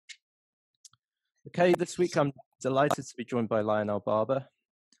Okay, this week I'm delighted to be joined by Lionel Barber,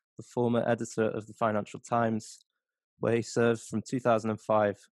 the former editor of the Financial Times, where he served from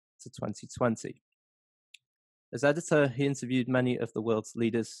 2005 to 2020. As editor, he interviewed many of the world's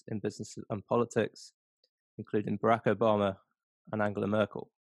leaders in business and politics, including Barack Obama and Angela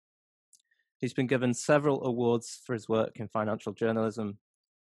Merkel. He's been given several awards for his work in financial journalism,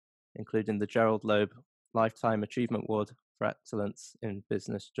 including the Gerald Loeb Lifetime Achievement Award for Excellence in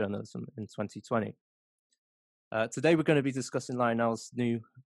Business Journalism in 2020. Today we're going to be discussing Lionel's new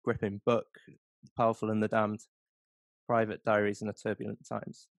gripping book, The Powerful and the Damned, Private Diaries in a Turbulent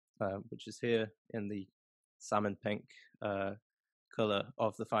Times, which is here in the salmon pink colour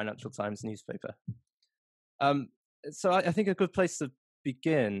of the Financial Times newspaper. So I think a good place to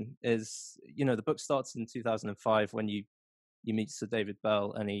begin is, the book starts in 2005 when you meet Sir David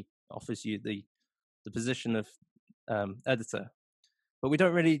Bell and he offers you the position of editor, but we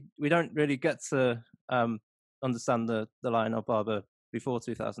don't really get to understand the Lionel Barber before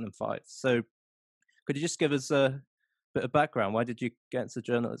 2005. So could you just give us a bit of background? Why did you get into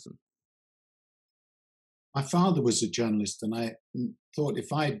journalism? My father was a journalist, and I thought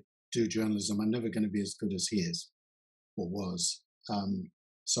if I do journalism, I'm never going to be as good as he is or was.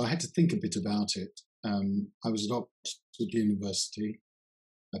 So I had to think a bit about it. I was at Oxford University.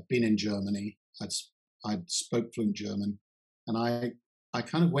 I'd been in Germany. I'd spoke fluent German, and I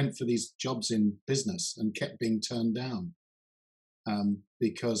kind of went for these jobs in business and kept being turned down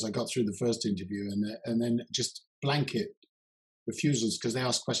because I got through the first interview and then just blanket refusals because they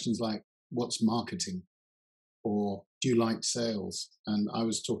asked questions like, "What's marketing?" or "Do you like sales?" And I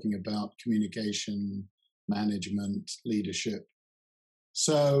was talking about communication, management, leadership.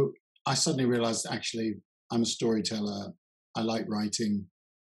 So I suddenly realized, actually, I'm a storyteller. I like writing.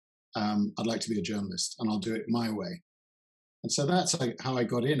 I'd like to be a journalist, and I'll do it my way. And so that's how I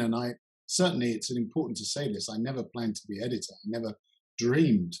got in. And it's important to say this, I never planned to be editor. I never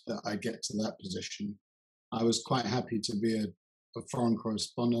dreamed that I'd get to that position. I was quite happy to be a foreign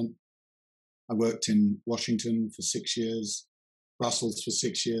correspondent. I worked in Washington for 6 years, Brussels for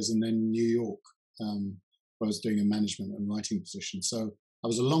 6 years, and then New York, where I was doing a management and writing position. So I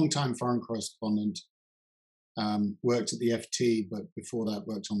was a long-time foreign correspondent, worked at the FT, but before that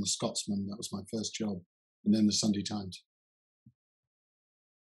worked on the Scotsman. That was my first job, and then the Sunday Times.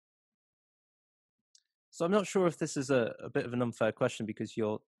 So I'm not sure if this is a bit of an unfair question because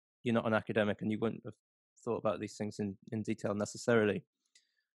you're not an academic and you wouldn't have thought about these things in detail necessarily.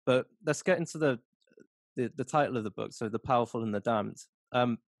 But let's get into the title of the book, so The Powerful and the Damned.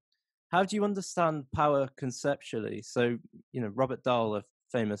 How do you understand power conceptually? So, Robert Dahl, a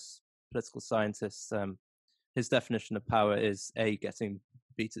famous political scientist, his definition of power is A, getting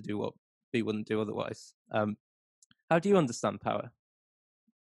B to do what B wouldn't do otherwise. How do you understand power?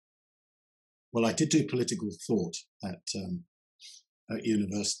 Well, I did do political thought at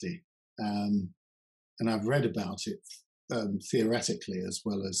university, and I've read about it theoretically as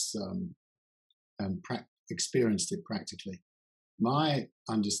well as experienced it practically. My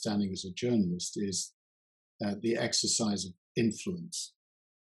understanding as a journalist is the exercise of influence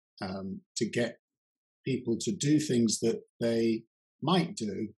to get people to do things that they might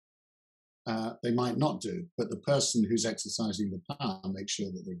do, they might not do, but the person who's exercising the power makes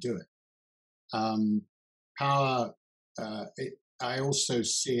sure that they do it. Power, I also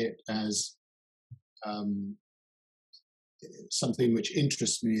see it as something which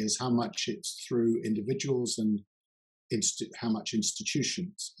interests me is how much it's through individuals and how much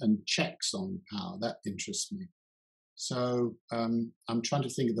institutions and checks on power. That interests me. So I'm trying to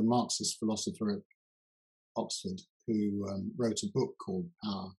think of the Marxist philosopher at Oxford who wrote a book called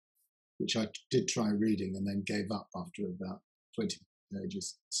Power, which I did try reading and then gave up after about 20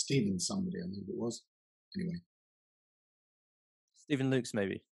 pages. Stephen somebody, I think it was. Anyway. Stephen Luke's,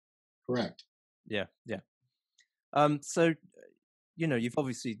 maybe. Correct. Yeah. So, you've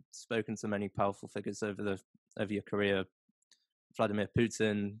obviously spoken to many powerful figures over your career: Vladimir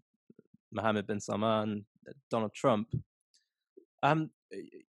Putin, Mohammed bin Salman, Donald Trump.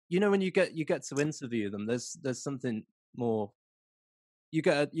 When you get to interview them, there's something more. You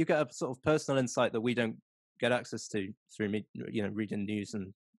get a sort of personal insight that we don't get access to through reading news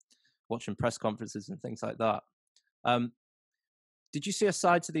and watching press conferences and things like that. Did you see a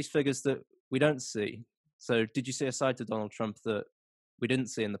side to these figures that we don't see? So did you see a side to Donald Trump that we didn't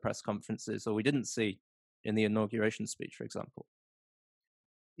see in the press conferences or we didn't see in the inauguration speech, for example?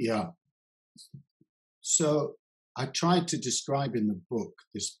 Yeah. So I tried to describe in the book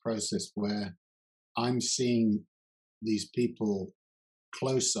this process where I'm seeing these people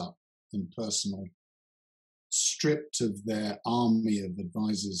close up and personal, stripped of their army of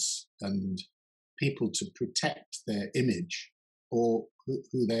advisors and people to protect their image or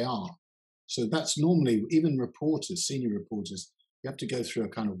who they are. So that's normally, even reporters, senior reporters, you have to go through a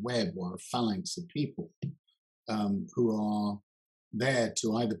kind of web or a phalanx of people who are there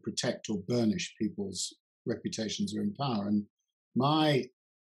to either protect or burnish people's reputations or in power. And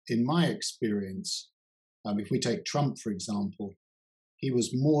in my experience, if we take Trump, for example, he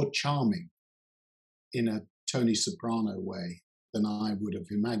was more charming in a Tony Soprano way than I would have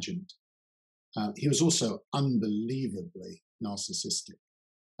imagined. He was also unbelievably narcissistic.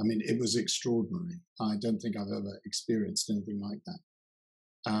 I mean, it was extraordinary. I don't think I've ever experienced anything like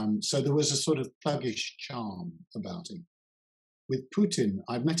that. So there was a sort of thuggish charm about him. With Putin,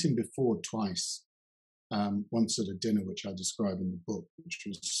 I've met him before twice. Once at a dinner, which I describe in the book, which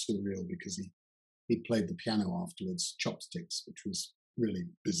was surreal because he played the piano afterwards, chopsticks, which was really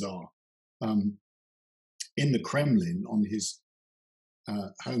bizarre. In the Kremlin, on his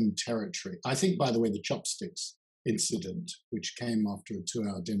home territory. I think, by the way, the chopsticks incident, which came after a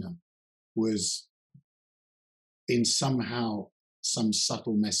 2-hour dinner, was in somehow some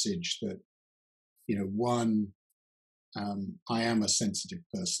subtle message that, one, I am a sensitive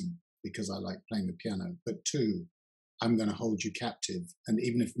person because I like playing the piano, but two, I'm going to hold you captive. And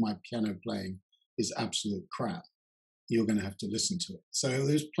even if my piano playing is absolute crap, you're going to have to listen to it. So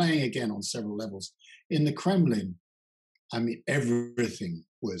it was playing again on several levels. In the Kremlin, I mean, everything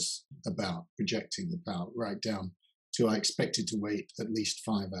was about projecting the power, right down to I expected to wait at least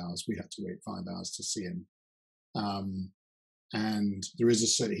 5 hours. We had to wait 5 hours to see him. And there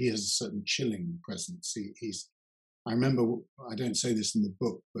is he has a certain chilling presence. I remember, I don't say this in the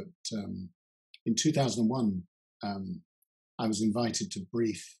book, but in 2001, I was invited to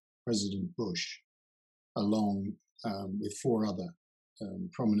brief President Bush along with 4 other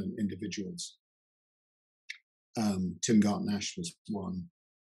prominent individuals. Tim Garton-Ash was one,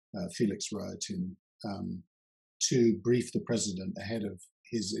 Felix Rohatyn, to brief the president ahead of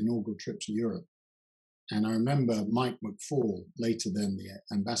his inaugural trip to Europe. And I remember Mike McFaul, later then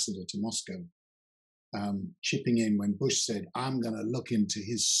the ambassador to Moscow, chipping in when Bush said, "I'm going to look into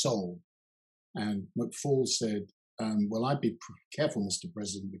his soul." And McFaul said, well, I'd be careful, Mr.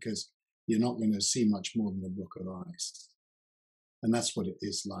 President, because you're not going to see much more than a block of ice. And that's what it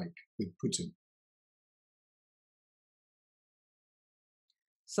is like with Putin.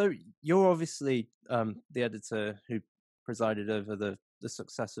 So you're obviously the editor who presided over the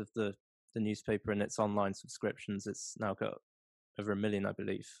success of the newspaper and its online subscriptions. It's now got over 1 million, I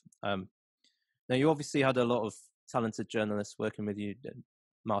believe. Now, you obviously had a lot of talented journalists working with you,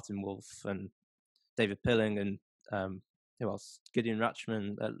 Martin Wolf and David Pilling and who else? Gideon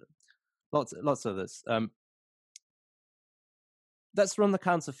Rachman, lots of others. Let's run the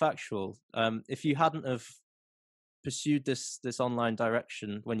counterfactual. If you hadn't have pursued this online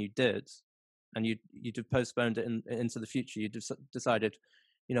direction when you did, and you'd have postponed it into the future, you'd have decided,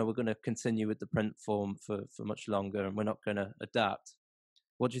 we're going to continue with the print form for much longer, and we're not going to adapt.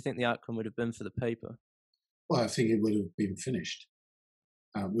 What do you think the outcome would have been for the paper? Well, I think it would have been finished.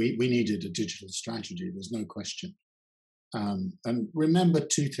 We needed a digital strategy. There's no question. And remember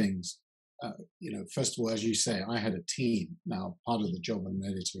 2 things. First of all, as you say, I had a team. Now, part of the job of an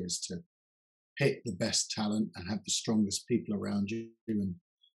editor is to pick the best talent and have the strongest people around you. And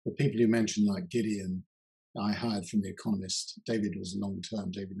the people you mentioned, like Gideon, I hired from The Economist. David was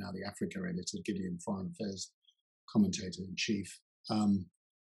long-term. David, now the Africa editor. Gideon, Foreign Affairs commentator-in-chief.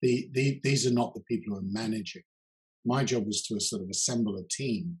 These are not the people who are managing. My job was to sort of assemble a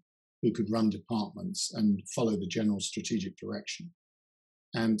team who could run departments and follow the general strategic direction.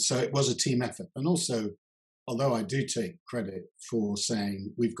 And so it was a team effort. And also, although I do take credit for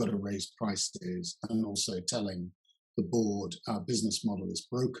saying we've got to raise prices and also telling the board our business model is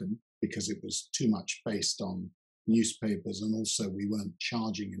broken because it was too much based on newspapers, and also we weren't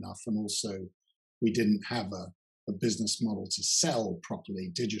charging enough, and also we didn't have a business model to sell properly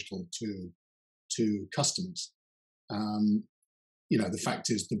digital to customers. The fact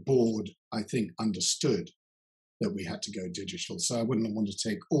is the board, I think, understood that we had to go digital. So I wouldn't want to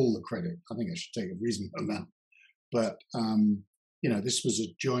take all the credit. I think I should take a reasonable amount. But, this was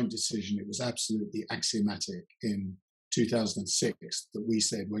a joint decision. It was absolutely axiomatic in 2006 that we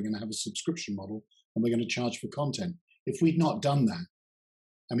said we're going to have a subscription model and we're going to charge for content. If we'd not done that,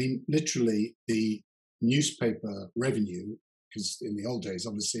 I mean, literally the newspaper revenue, because in the old days,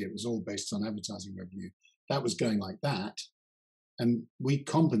 obviously, it was all based on advertising revenue, that was going like that. And we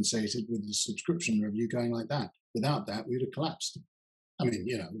compensated with the subscription revenue going like that. Without that, we would have collapsed. I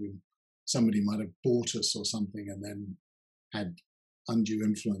mean, somebody might have bought us or something and then had undue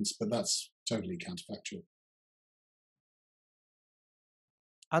influence, but that's totally counterfactual.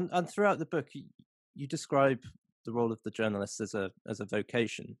 And throughout the book, you describe the role of the journalist as a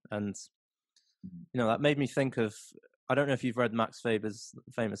vocation, and that made me think of, I don't know if you've read Max Weber's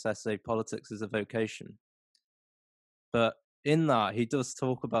famous essay "Politics is a Vocation," but in that he does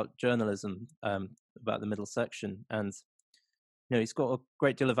talk about journalism, about the middle section, and he's got a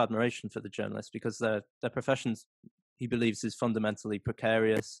great deal of admiration for the journalists because their professions, he believes, is fundamentally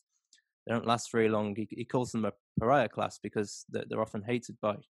precarious. They don't last very long. He calls them a pariah class because they're often hated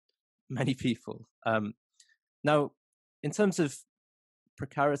by many people. Now, in terms of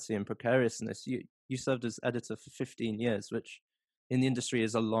precarity and precariousness, you served as editor for 15 years, which in the industry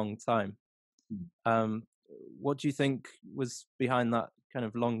is a long time. What do you think was behind that kind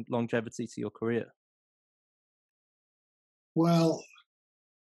of longevity to your career? Well,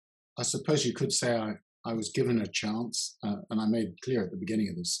 I suppose you could say I was given a chance, and I made clear at the beginning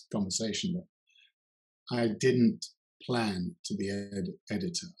of this conversation that I didn't plan to be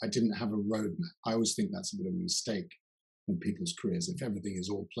editor. I didn't have a roadmap. I always think that's a bit of a mistake in people's careers. If everything is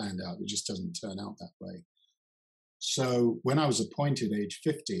all planned out, it just doesn't turn out that way. So when I was appointed age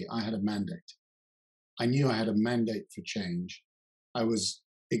 50, I had a mandate. I knew I had a mandate for change. I was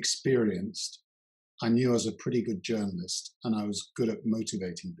experienced. I knew I was a pretty good journalist, and I was good at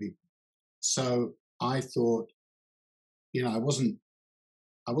motivating people. So I thought, I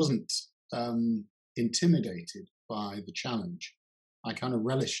wasn't intimidated by the challenge. I kind of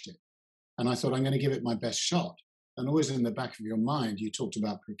relished it, and I thought I'm going to give it my best shot. And always in the back of your mind, you talked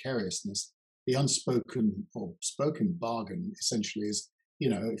about precariousness. The unspoken or spoken bargain essentially is,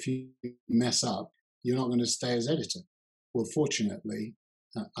 if you mess up, you're not going to stay as editor. Well, fortunately,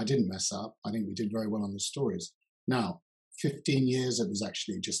 I didn't mess up. I think we did very well on the stories. Now, 15 years, it was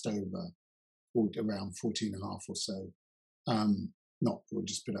actually just over, around 14 and a half or so. Or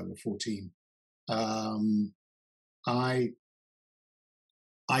just a bit over 14.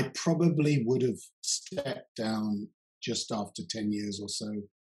 I probably would have stepped down just after 10 years or so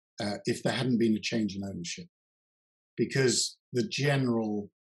if there hadn't been a change in ownership. Because the general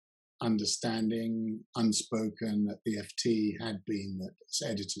understanding, unspoken at the FT, had been that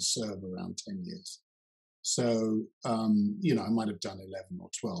editors serve around 10 years. So, I might have done 11 or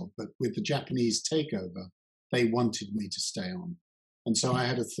 12, but with the Japanese takeover, they wanted me to stay on. And so I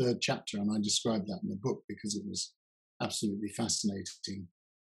had a third chapter, and I described that in the book because it was absolutely fascinating,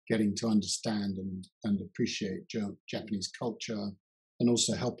 getting to understand and appreciate Japanese culture, and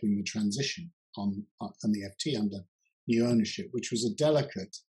also helping the transition on the FT under new ownership, which was a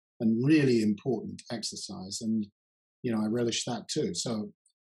delicate and really important exercise. And, I relished that too. So,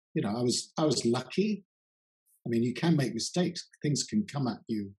 I was lucky. I mean, you can make mistakes. Things can come at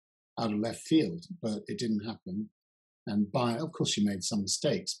you out of left field, but it didn't happen. And of course, you made some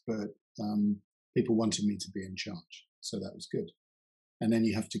mistakes, but people wanted me to be in charge. So that was good. And then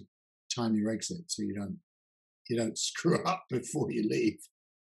you have to time your exit so you don't screw up before you leave.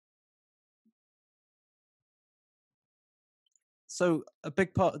 So a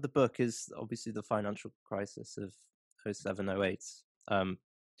big part of the book is obviously the financial crisis of 07-08.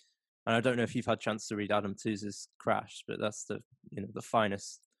 And I don't know if you've had a chance to read Adam Tooze's Crash, but that's the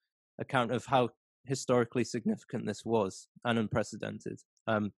finest account of how historically significant this was and unprecedented.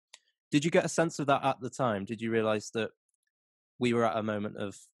 Did you get a sense of that at the time? Did you realize that we were at a moment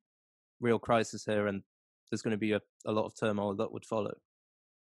of real crisis here and there's going to be a lot of turmoil that would follow?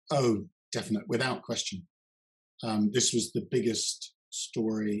 Oh, definitely, without question. This was the biggest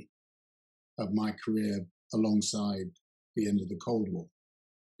story of my career alongside the end of the Cold War.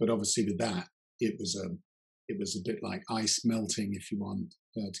 But obviously with that, it was a bit like ice melting, if you want,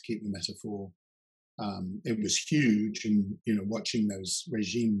 to keep the metaphor. It was huge, and watching those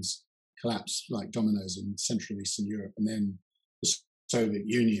regimes collapse like dominoes in Central and Eastern Europe, and then the Soviet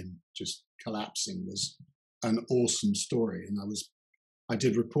Union just collapsing was an awesome story. And I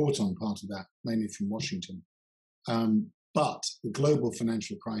did report on part of that, mainly from Washington. But the global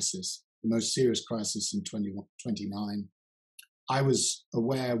financial crisis, the most serious crisis in 2029, I was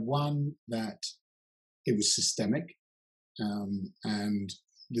aware, one, that it was systemic, and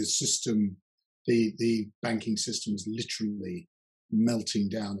the system, the banking system was literally melting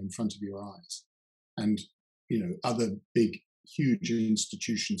down in front of your eyes. And, other big, huge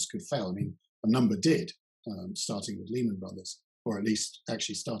institutions could fail. I mean, a number did, starting with Lehman Brothers, or at least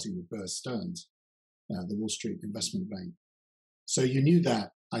actually starting with Bear Stearns, the Wall Street Investment Bank. So you knew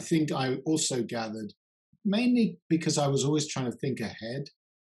that. I think I also gathered, mainly because I was always trying to think ahead.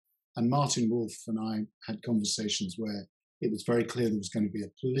 And Martin Wolf and I had conversations where it was very clear there was going to be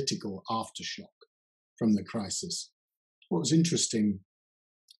a political aftershock from the crisis. What was interesting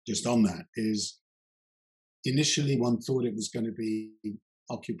just on that is initially one thought it was going to be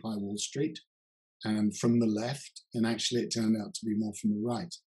Occupy Wall Street. and from the left, and actually it turned out to be more from the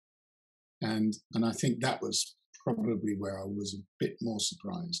right. And I think that was probably where I was a bit more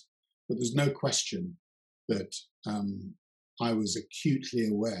surprised. But there's no question that I was acutely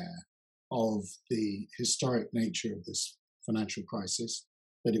aware of the historic nature of this financial crisis,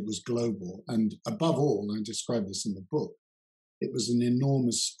 that it was global. And above all, and I describe this in the book, it was an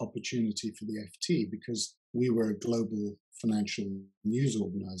enormous opportunity for the FT because we were a global financial news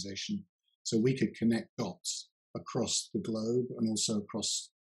organization. So we could connect dots across the globe and also across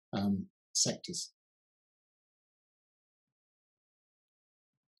sectors.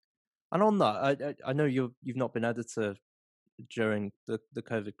 And on that, I know you've not been editor during the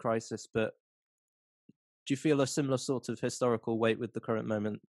COVID crisis, but do you feel a similar sort of historical weight with the current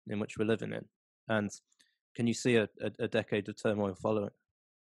moment in which we're living in? And can you see a decade of turmoil following?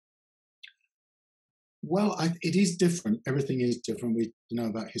 Well, it is different. Everything is different. We know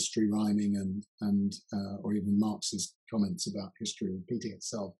about history rhyming and or even Marx's comments about history repeating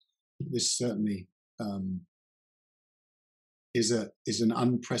itself. This certainly is an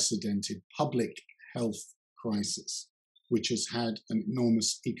unprecedented public health crisis, which has had an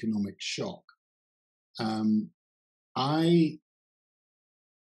enormous economic shock. I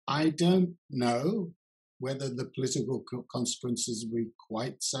don't know whether the political consequences will be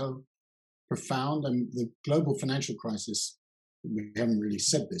quite so profound. I mean, the global financial crisis, we haven't really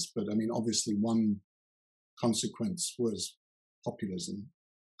said this, but I mean, obviously one consequence was populism,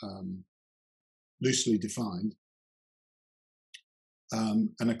 loosely defined,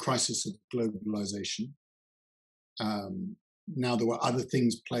 and a crisis of globalization. Now, there were other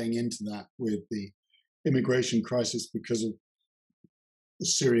things playing into that with the immigration crisis because of the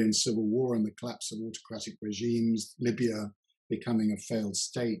Syrian civil war and the collapse of autocratic regimes, Libya becoming a failed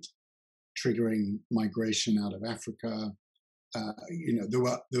state, triggering migration out of Africa. There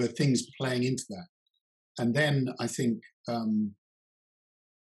were things playing into that. And then I think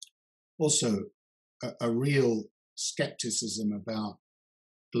also a real skepticism about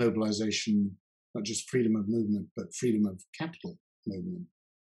globalization, not just freedom of movement, but freedom of capital movement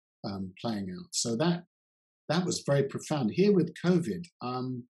playing out. So that was very profound. Here with COVID,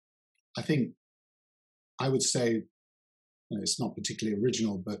 I think I would say, it's not particularly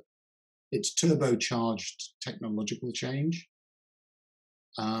original, but it's turbocharged technological change.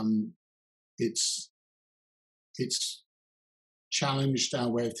 It's challenged our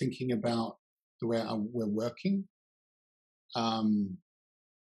way of thinking about the way we're working.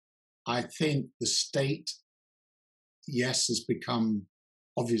 I think the state, yes, has become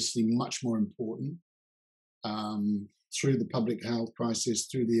obviously much more important through the public health crisis,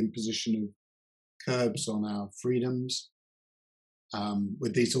 through the imposition of curbs on our freedoms,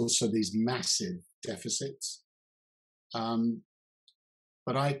 with these massive deficits.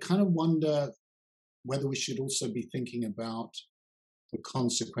 But I kind of wonder whether we should also be thinking about the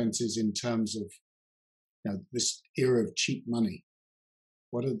consequences in terms of this era of cheap money.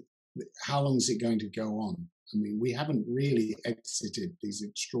 How long is it going to go on? I mean, we haven't really exited these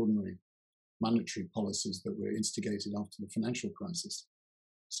extraordinary monetary policies that were instigated after the financial crisis.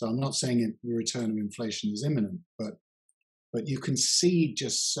 So I'm not saying the return of inflation is imminent, but you can see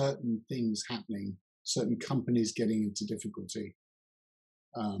just certain things happening, certain companies getting into difficulty.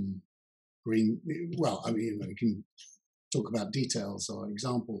 You can talk about details or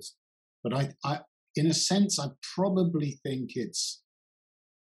examples, but I in a sense, I probably think it's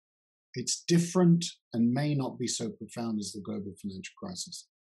different and may not be so profound as the global financial crisis.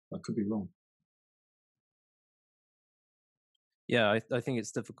 I could be wrong. Yeah, I think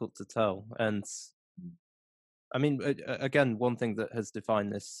it's difficult to tell. And I mean, again, one thing that has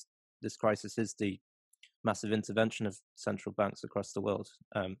defined this crisis is the massive intervention of central banks across the world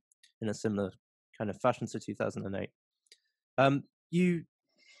in a similar kind of fashion to 2008.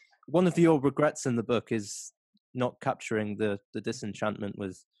 One of your regrets in the book is not capturing the disenchantment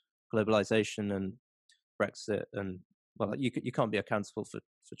with globalization and Brexit, and well, you can't be accountable for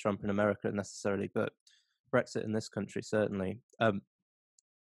Trump in America necessarily, but Brexit in this country certainly.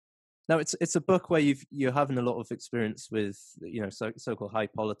 Now it's a book where you're having a lot of experience with so-called high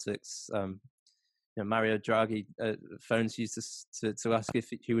politics. Mario Draghi phones you to ask if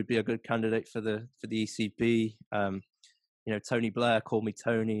he would be a good candidate for the ECB. Tony Blair, call me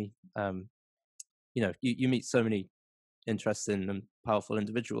Tony. You meet so many interesting and powerful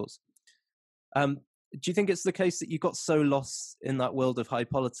individuals. Do you think it's the case that you got so lost in that world of high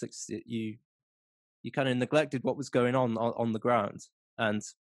politics that you kind of neglected what was going on the ground? And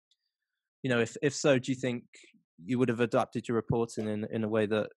if so, do you think you would have adapted your reporting in a way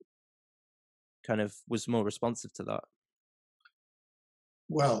that kind of was more responsive to that?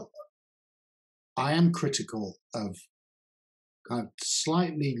 Well, I am critical of kind of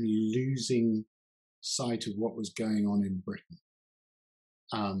slightly losing sight of what was going on in Britain.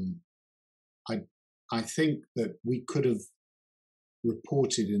 I I think that we could have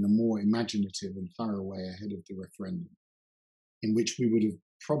reported in a more imaginative and thorough way ahead of the referendum, in which we would have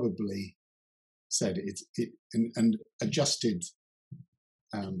probably said and adjusted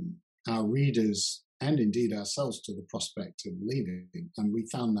our readers and indeed ourselves to the prospect of leaving. And we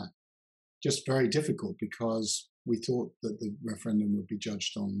found that just very difficult because we thought that the referendum would be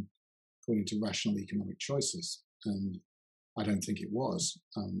judged on according to rational economic choices. And I don't think it was.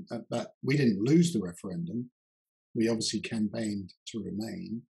 But we didn't lose the referendum. We obviously campaigned to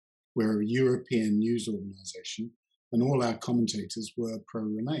remain. We're a European news organization, and all our commentators were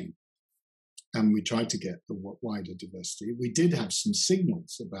pro-Remain. And we tried to get a wider diversity. We did have some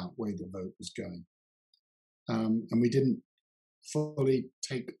signals about where the vote was going. And we didn't fully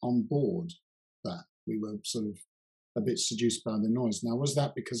take on board that. We were sort of a bit seduced by the noise. Now, was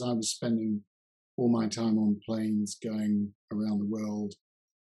that because I was spending all my time on planes going around the world?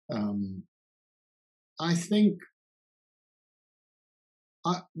 I think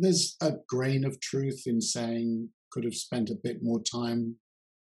there's a grain of truth in saying could have spent a bit more time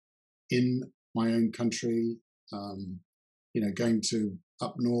in my own country, going to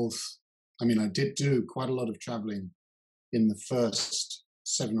up north. I mean, I did do quite a lot of traveling in the first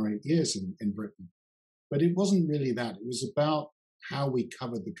 7 or 8 years in Britain, but it wasn't really that. It was about how we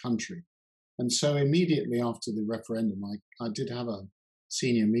covered the country. And so immediately after the referendum, I did have a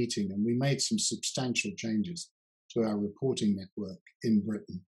senior meeting, and we made some substantial changes to our reporting network in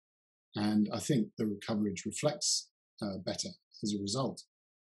Britain. And I think the coverage reflects better as a result.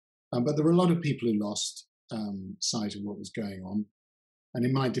 But there were a lot of people who lost sight of what was going on. And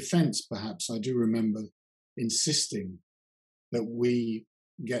in my defense, perhaps, I do remember insisting that we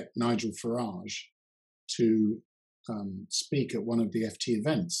get Nigel Farage to speak at one of the FT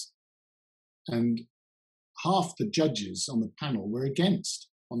events. And half the judges on the panel were against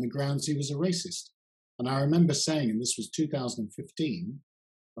on the grounds he was a racist. And I remember saying, and this was 2015,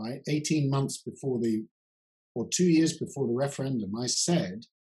 right, 18 months before 2 years before the referendum, I said,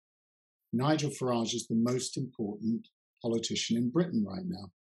 Nigel Farage is the most important politician in Britain right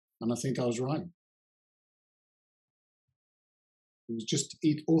now. And I think I was right. It was just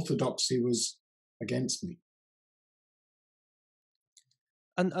orthodoxy was against me.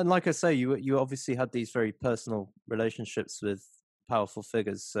 And like I say, you obviously had these very personal relationships with powerful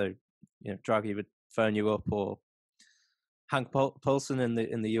figures. So, Draghi would phone you up, or Hank Paulson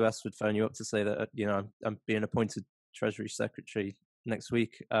in the US would phone you up to say that I'm being appointed Treasury Secretary next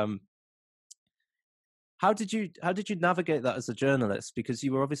week. How did you navigate that as a journalist? Because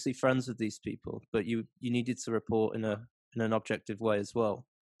you were obviously friends with these people, but you needed to report in an objective way as well.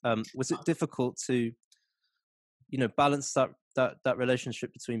 Was it difficult to balance that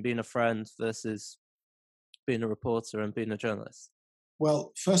relationship between being a friend versus being a reporter and being a journalist?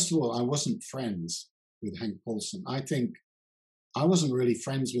 Well, first of all, I wasn't friends with Hank Paulson. I think I wasn't really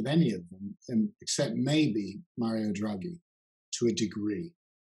friends with any of them, except maybe Mario Draghi to a degree.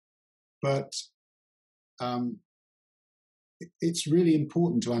 But it's really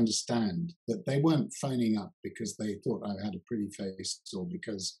important to understand that they weren't phoning up because they thought I had a pretty face or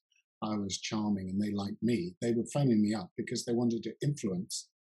because I was charming and they liked me. They were phoning me up because they wanted to influence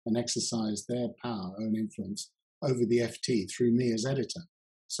and exercise their power, own influence over the FT through me as editor.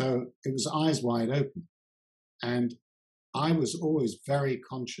 So it was eyes wide open. And I was always very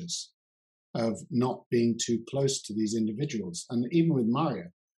conscious of not being too close to these individuals. And even with Mario,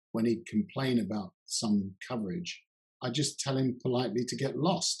 when he'd complain about some coverage, I'd just tell him politely to get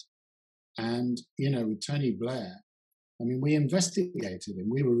lost. And, with Tony Blair, I mean, we investigated him.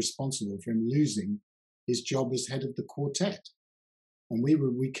 We were responsible for him losing his job as head of the quartet. And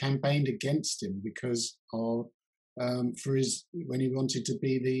we campaigned against him because of, when he wanted to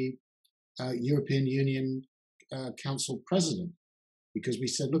be the European Union Council president, because we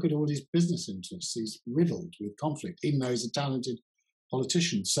said, look at all his business interests. He's riddled with conflict, even though he's a talented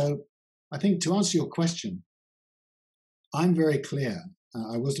politician. So I think to answer your question, I'm very clear.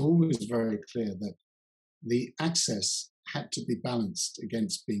 I was always very clear that the access had to be balanced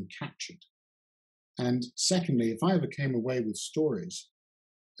against being captured. And secondly, if I ever came away with stories,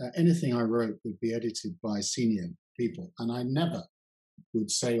 anything I wrote would be edited by senior people. And I never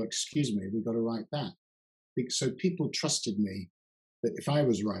would say, excuse me, we've got to write that. So people trusted me that if I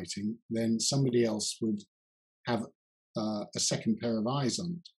was writing, then somebody else would have a second pair of eyes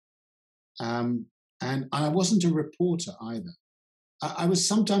on it. And I wasn't a reporter either. I was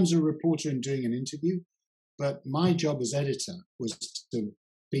sometimes a reporter in doing an interview, but my job as editor was to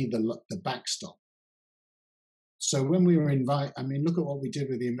be the backstop, So when we were invited, I mean, look at what we did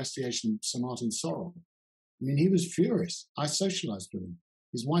with the investigation of Sir Martin Sorrell. I mean, he was furious. I socialized with him.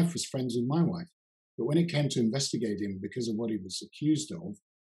 His wife was friends with my wife. But when it came to investigate him because of what he was accused of,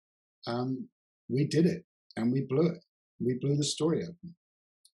 we did it and we blew it. We blew the story open.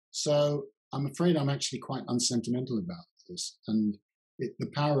 So I'm afraid I'm actually quite unsentimental about this. And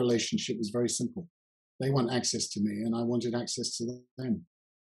the power relationship was very simple. They want access to me and I wanted access to them.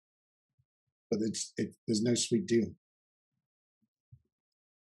 But there's no sweet deal.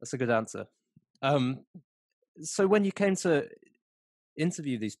 That's a good answer. So when you came to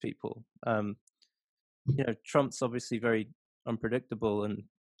interview these people, Trump's obviously very unpredictable, and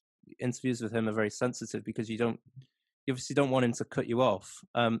interviews with him are very sensitive because you obviously don't want him to cut you off.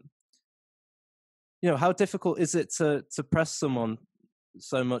 How difficult is it to press someone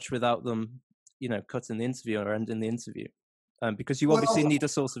so much without them, cutting the interview or ending the interview? Because you obviously need a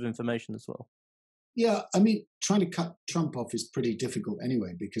source of information as well. Yeah, I mean, trying to cut Trump off is pretty difficult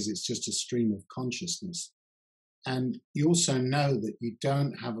anyway, because it's just a stream of consciousness. And you also know that you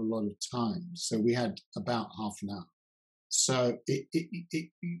don't have a lot of time. So we had about half an hour. So,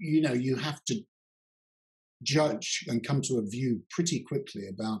 you have to judge and come to a view pretty quickly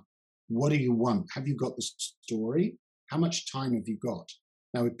about what do you want? Have you got the story? How much time have you got?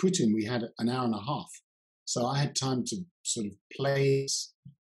 Now, with Putin, we had an hour and a half. So I had time to sort of play,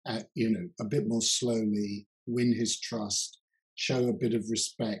 a bit more slowly, win his trust, show a bit of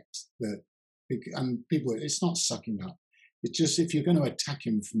respect. And people, it's not sucking up. It's just if you're going to attack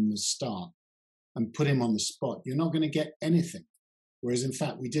him from the start and put him on the spot, you're not going to get anything. Whereas, in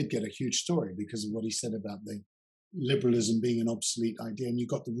fact, we did get a huge story because of what he said about the liberalism being an obsolete idea. And you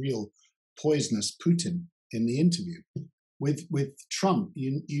got the real poisonous Putin in the interview. With Trump,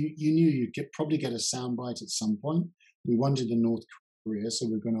 you knew you'd probably get a soundbite at some point. We wanted a North Korea, so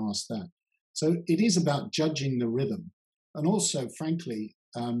we're going to ask that. So it is about judging the rhythm. And also, frankly,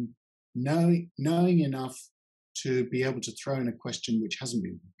 knowing enough to be able to throw in a question which hasn't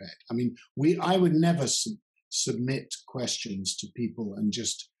been prepared. I mean, I would never submit questions to people and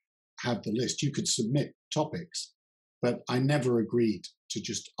just have the list. You could submit topics, but I never agreed to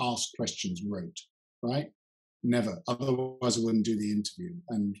just ask questions rote, right? Never. Otherwise, I wouldn't do the interview.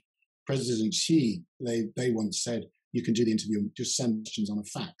 And President Xi, they once said, you can do the interview and just send questions on a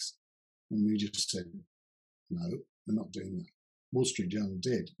fax. And we just said, no, we're not doing that. Wall Street Journal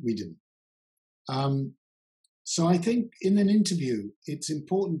did. We didn't. So I think in an interview, it's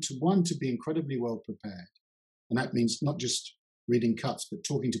important to be incredibly well prepared. And that means not just reading cuts, but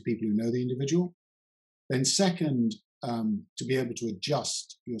talking to people who know the individual. Then second, to be able to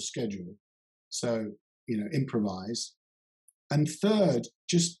adjust your schedule. So, improvise. And third,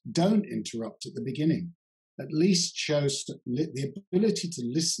 just don't interrupt at the beginning. At least shows the ability to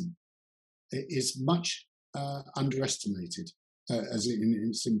listen is much underestimated as in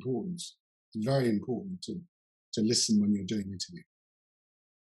its importance. It's very important to listen when you're doing an interview.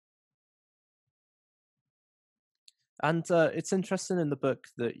 And it's interesting in the book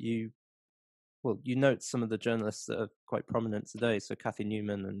that you note some of the journalists that are quite prominent today. So Kathy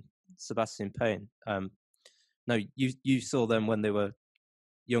Newman and Sebastian Payne. No, you saw them when they were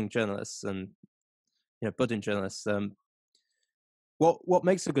young journalists and budding journalists. What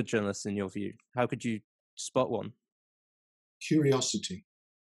makes a good journalist in your view? How could you spot one? Curiosity.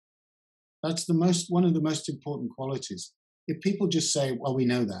 That's one of the most important qualities. If people just say, well, we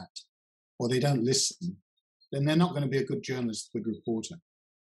know that, or they don't listen, then they're not going to be a good journalist, a good reporter.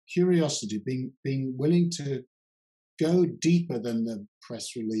 Curiosity, being willing to go deeper than the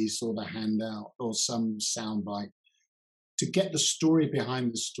press release or the handout or some soundbite, to get the story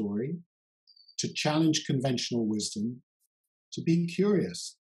behind the story, to challenge conventional wisdom, to be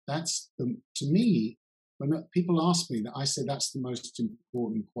curious. That's, to me, when people ask me that, I say that's the most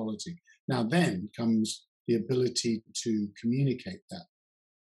important quality. Now then comes the ability to communicate that,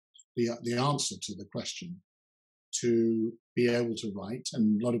 the answer to the question, to be able to write.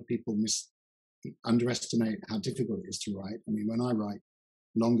 And a lot of people underestimate how difficult it is to write. I mean, when I write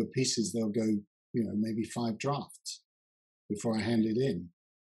longer pieces, they'll go, maybe 5 drafts before I hand it in.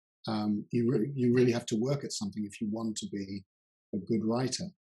 You really have to work at something if you want to be a good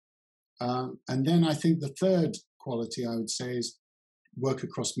writer. And then I think the third quality I would say is work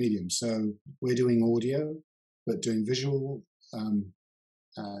across mediums. So we're doing audio, but doing visual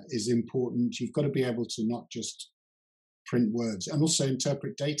is important. You've got to be able to not just print words and also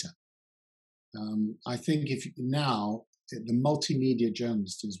interpret data. I think the multimedia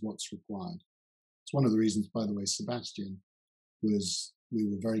journalist is what's required. It's one of the reasons, by the way, Sebastian we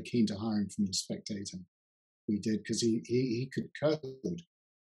were very keen to hire him from The Spectator. We did, because he could code.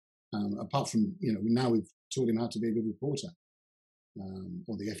 Apart from, now we've taught him how to be a good reporter,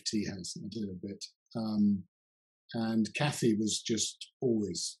 or the FT has a little bit. And Kathy was just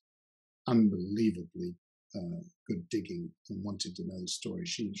always unbelievably good digging and wanted to know the story.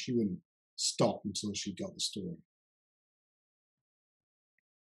 She wouldn't stop until she got the story.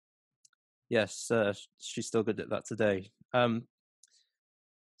 Yes, she's still good at that today.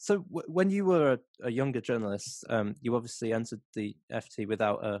 So when you were a younger journalist, you obviously entered the FT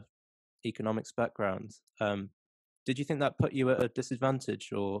without a economics background. Did you think that put you at a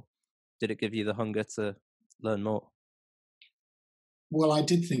disadvantage, or did it give you the hunger to learn more? Well, I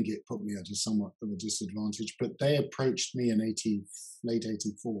did think it put me at a somewhat of a disadvantage, but they approached me in late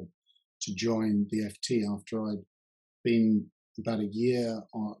 '84 to join the FT after I'd been about a year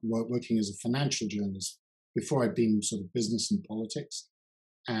working as a financial journalist before I'd been sort of business and politics.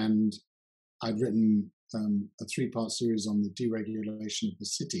 And I'd written a 3-part series on the deregulation of the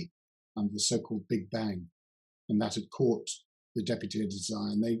city and the so-called Big Bang. And that had caught the deputy editor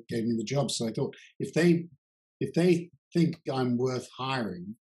and they gave me the job. So I thought, if they think I'm worth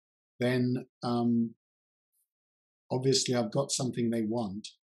hiring, then obviously I've got something they want.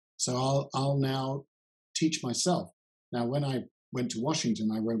 So I'll now teach myself. Now, when I went to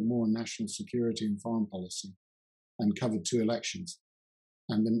Washington, I wrote more on national security and foreign policy and covered 2 elections.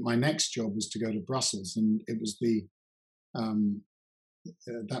 And then my next job was to go to Brussels, and it was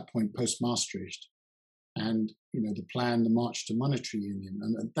at that point, post-Maastricht, and, the plan, the march to monetary union.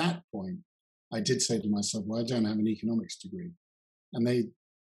 And at that point, I did say to myself, well, I don't have an economics degree. And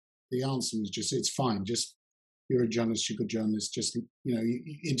the answer was just, it's fine. Just, you're a journalist, you're a good journalist. Just, you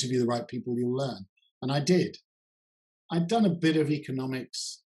interview the right people, you'll learn. And I did. I'd done a bit of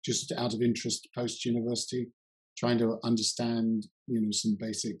economics just out of interest post-university, trying to understand, some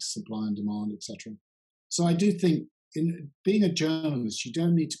basics, supply and demand, etc. So I do think in being a journalist, you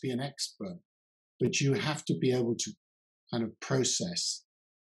don't need to be an expert, but you have to be able to kind of process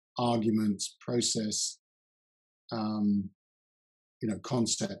arguments, process,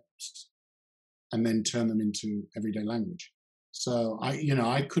 concepts, and then turn them into everyday language. So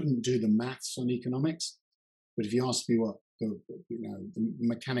I couldn't do the maths on economics, but if you ask me what the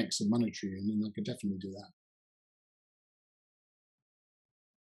mechanics of monetary union, I could definitely do that.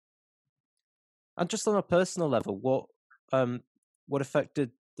 And just on a personal level, what effect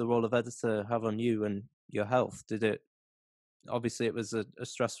did the role of editor have on you and your health? Did it? Obviously, it was a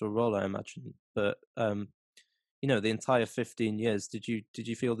stressful role, I imagine. But the entire 15 years, did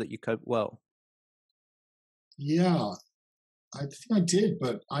you feel that you coped well? Yeah, I think I did,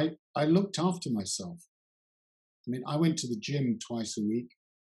 but I looked after myself. I mean, I went to the gym twice a week.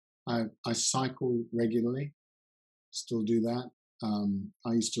 I cycle regularly, still do that.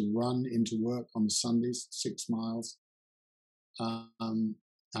 I used to run into work on Sundays, 6 miles.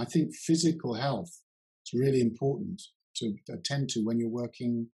 I think physical health is really important to attend to when you're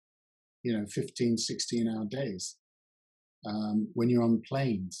working, 15, 16-hour days. When you're on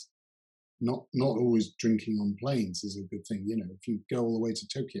planes, not always drinking on planes is a good thing. If you go all the way to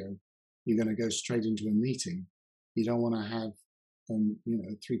Tokyo, you're going to go straight into a meeting. You don't want to have,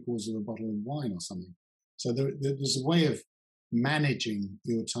 3/4 of a bottle of wine or something. So there's a way of managing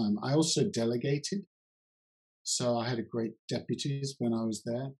your time. I also delegated. So I had great deputies when I was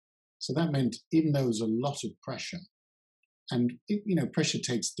there. So that meant even though there was a lot of pressure, and pressure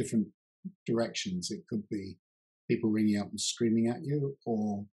takes different directions. It could be people ringing up and screaming at you,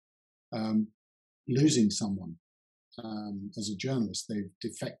 or losing someone. As a journalist, they've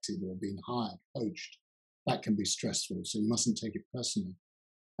defected or been hired, poached. That can be stressful, so you mustn't take it personally.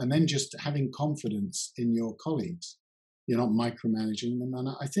 And then just having confidence in your colleagues. You're not micromanaging them. And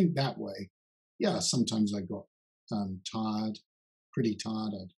I think that way, sometimes I got tired, pretty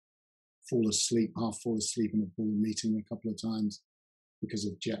tired. I'd half fall asleep in a board meeting a couple of times because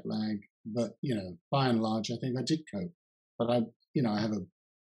of jet lag. But, by and large, I think I did cope. But I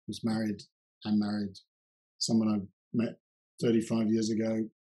was married. I'm married. Someone I met 35 years ago.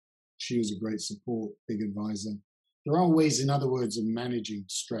 She was a great support, big advisor. There are ways, in other words, of managing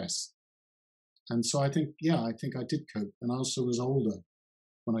stress. And so I think I did cope. And I also was older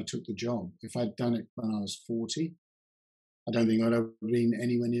when I took the job. If I'd done it when I was 40, I don't think I'd have been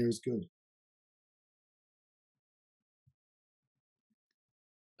anywhere near as good.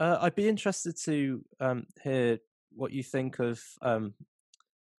 I'd be interested to hear what you think of, the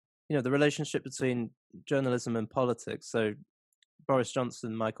relationship between journalism and politics. So Boris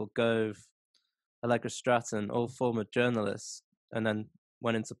Johnson, Michael Gove, Allegra Stratton, all former journalists, and then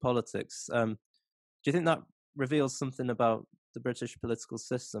went into politics. Do you think that reveals something about the British political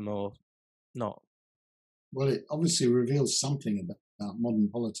system or not? Well, it obviously reveals something about modern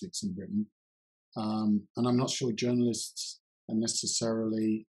politics in Britain. And I'm not sure journalists are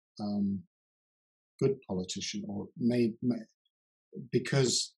necessarily good politicians, or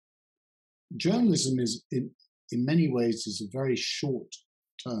because journalism is, in many ways, is a very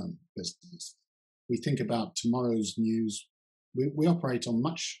short-term business. We think about tomorrow's news. We operate on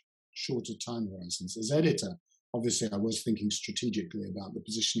much shorter time horizons. As editor, obviously, I was thinking strategically about the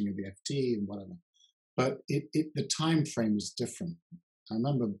positioning of the FT and whatever, but the time frame is different. I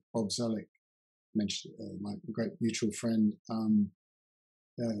remember Bob Zoellick mentioned, my great mutual friend,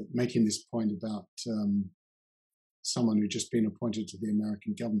 making this point about someone who'd just been appointed to the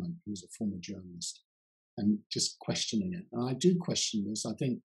American government, who was a former journalist, and just questioning it. And I do question this. I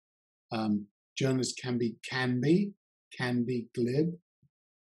think journalists can be glib.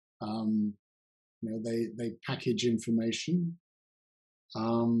 They package information.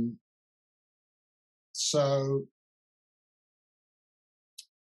 So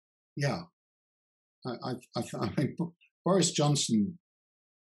yeah, I think Boris Johnson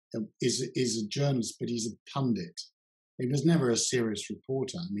is a journalist, but he's a pundit. He was never a serious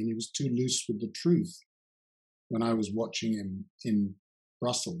reporter. I mean, he was too loose with the truth. When I was watching him in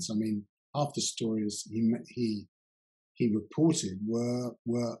Brussels, I mean, half the stories he reported were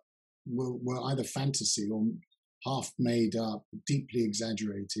either fantasy or half made up, deeply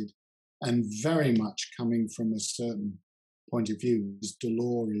exaggerated, and very much coming from a certain point of view. This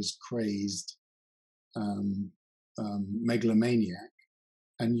Delors crazed megalomaniac,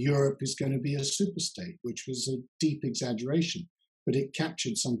 and Europe is going to be a superstate, which was a deep exaggeration, but it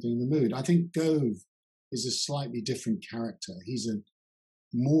captured something in the mood. I think Gove is a slightly different character. He's a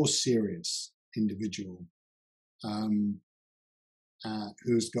more serious individual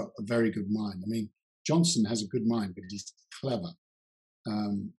who's got a very good mind. I mean, Johnson has a good mind, but he's clever.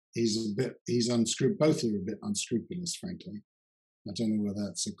 He's unscrupulous. Both are a bit unscrupulous, frankly. I don't know whether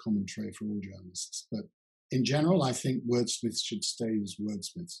that's a common trait for all journalists, but in general, I think wordsmiths should stay as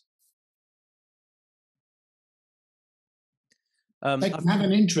wordsmiths. They can have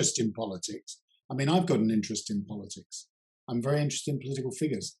an interest in politics. I mean, I've got an interest in politics. I'm very interested in political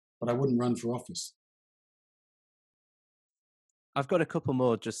figures, but I wouldn't run for office. I've got a couple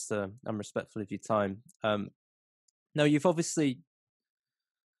more, just I'm respectful of your time. Now, you've obviously,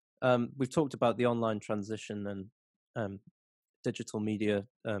 we've talked about the online transition and digital media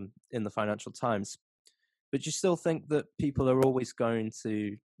in the Financial Times, but you still think that people are always going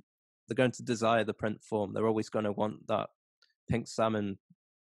to desire the print form? They're always going to want that pink salmon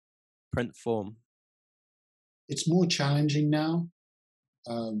print form? It's more challenging now,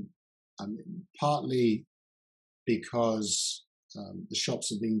 partly because the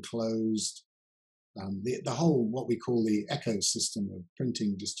shops are being closed. The whole, what we call the ecosystem of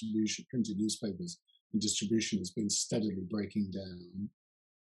printed newspapers and distribution has been steadily breaking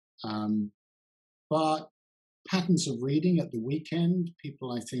down. But patterns of reading at the weekend,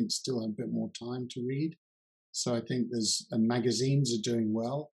 people, I think, still have a bit more time to read. So I think magazines are doing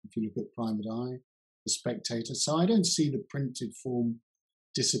well, if you look at Private Eye, The Spectator. So I don't see the printed form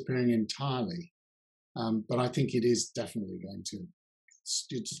disappearing entirely. But I think it is definitely going to.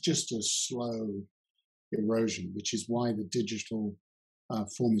 It's just a slow erosion, which is why the digital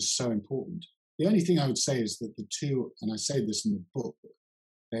form is so important. The only thing I would say is that the two, and I say this in the book,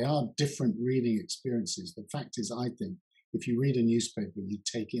 they are different reading experiences. The fact is, I think, if you read a newspaper, you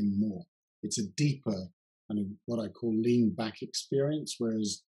take in more. It's a deeper and what I call lean back experience,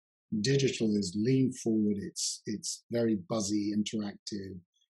 whereas digital is lean forward. It's very buzzy, interactive,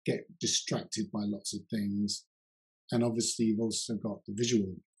 get distracted by lots of things. And obviously you've also got the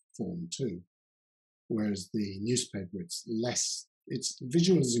visual form too. Whereas the newspaper,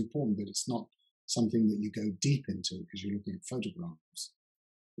 visual is important, but it's not something that you go deep into because you're looking at photographs.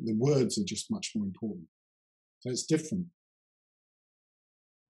 The words are just much more important. So it's different.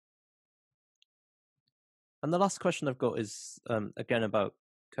 And the last question I've got is, again, about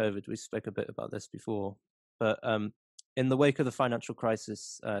COVID. We spoke a bit about this before, but in the wake of the financial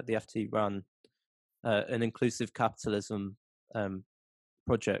crisis, the FT ran an inclusive capitalism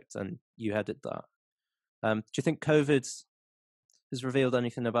project, and you headed that. Do you think COVID has revealed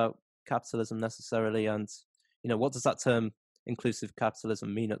anything about capitalism necessarily? And, what does that term inclusive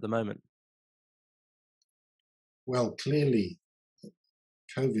capitalism mean at the moment? Well, clearly,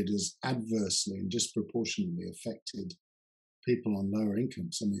 COVID has adversely and disproportionately affected people on lower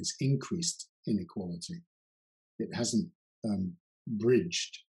incomes. I mean, it's increased inequality. It hasn't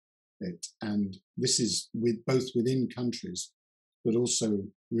bridged it. And this is both within countries, but also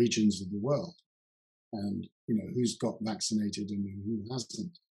regions of the world. And, who's got vaccinated and who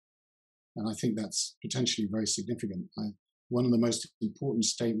hasn't. And I think that's potentially very significant. one of the most important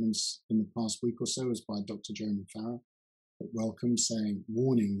statements in the past week or so was by Dr. Jeremy Farrar at Wellcome,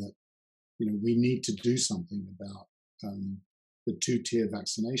 warning that we need to do something about the two-tier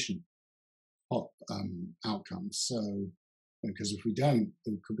vaccination outcomes. So, because if we don't,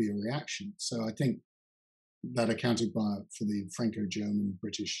 there could be a reaction. So I think that accounted for the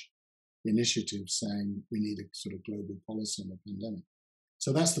Franco-German-British initiative saying we need a sort of global policy on the pandemic.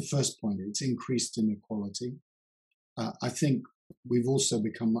 So that's the first point. It's increased inequality. I think we've also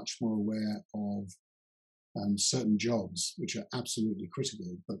become much more aware of certain jobs which are absolutely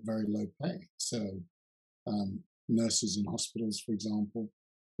critical but very low pay. So nurses in hospitals, for example,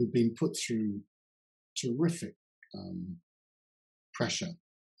 who've been put through terrific pressure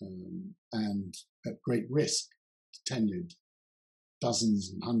and at great risk, tenured dozens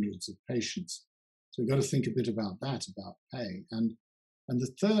and hundreds of patients. So we've got to think a bit about that, about pay. And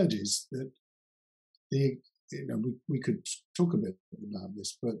the third is that we could talk a bit about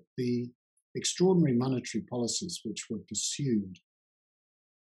this, but the extraordinary monetary policies which were pursued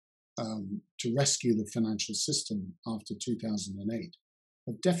to rescue the financial system after 2008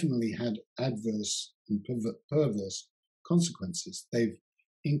 have definitely had adverse and perverse consequences. They've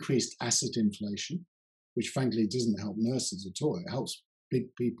increased asset inflation, which frankly doesn't help nurses at all. It helps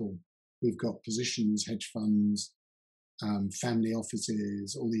big people who've got positions, hedge funds, family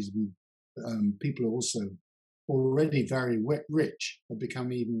offices, all these people are also already very rich, have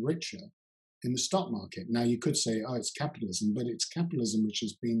become even richer in the stock market. Now you could say, oh, it's capitalism, but it's capitalism which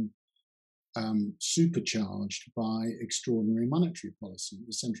has been supercharged by extraordinary monetary policy,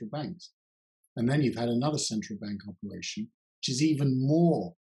 the central banks. And then you've had another central bank operation, which is even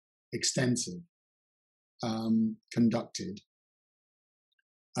more extensive, conducted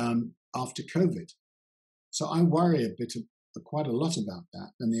after COVID. So I worry quite a lot about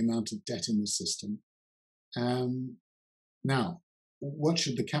that and the amount of debt in the system. Now, what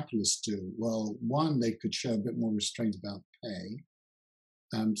should the capitalists do? Well, one, they could show a bit more restraint about pay.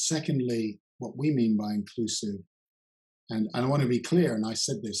 Secondly, what we mean by inclusive, and I want to be clear, and I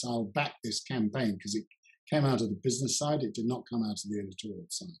said this, I'll back this campaign because it came out of the business side, it did not come out of the editorial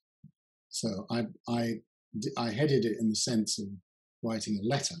side. So I headed it in the sense of writing a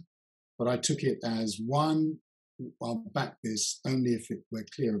letter, but I took it as one, I'll back this only if we're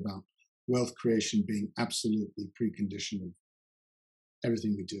clear about wealth creation being absolutely precondition of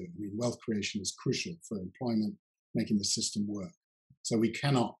everything we do. I mean, wealth creation is crucial for employment, making the system work. So we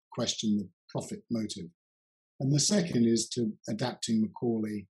cannot question the profit motive. And the second is to adapting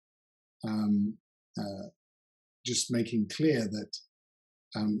Macaulay, just making clear that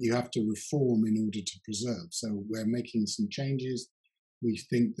you have to reform in order to preserve. So we're making some changes. We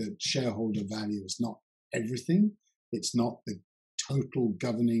think that shareholder value is not everything. It's not the total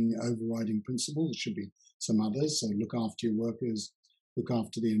governing overriding principle. There should be some others. So look after your workers, look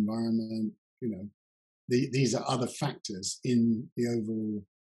after the environment. These are other factors in the overall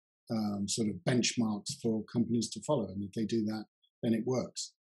sort of benchmarks for companies to follow. And if they do that, then it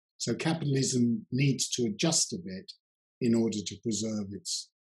works. So capitalism needs to adjust a bit in order to preserve its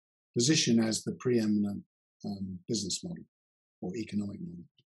position as the preeminent business model or economic model.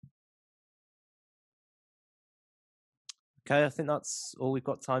 Okay, I think that's all we've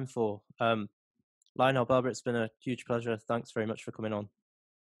got time for. Lionel Barber, it's been a huge pleasure. Thanks very much for coming on.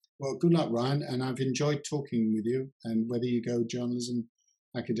 Well, good luck, Ryan, and I've enjoyed talking with you. And whether you go journalism,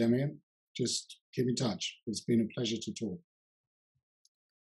 academia, just keep in touch. It's been a pleasure to talk.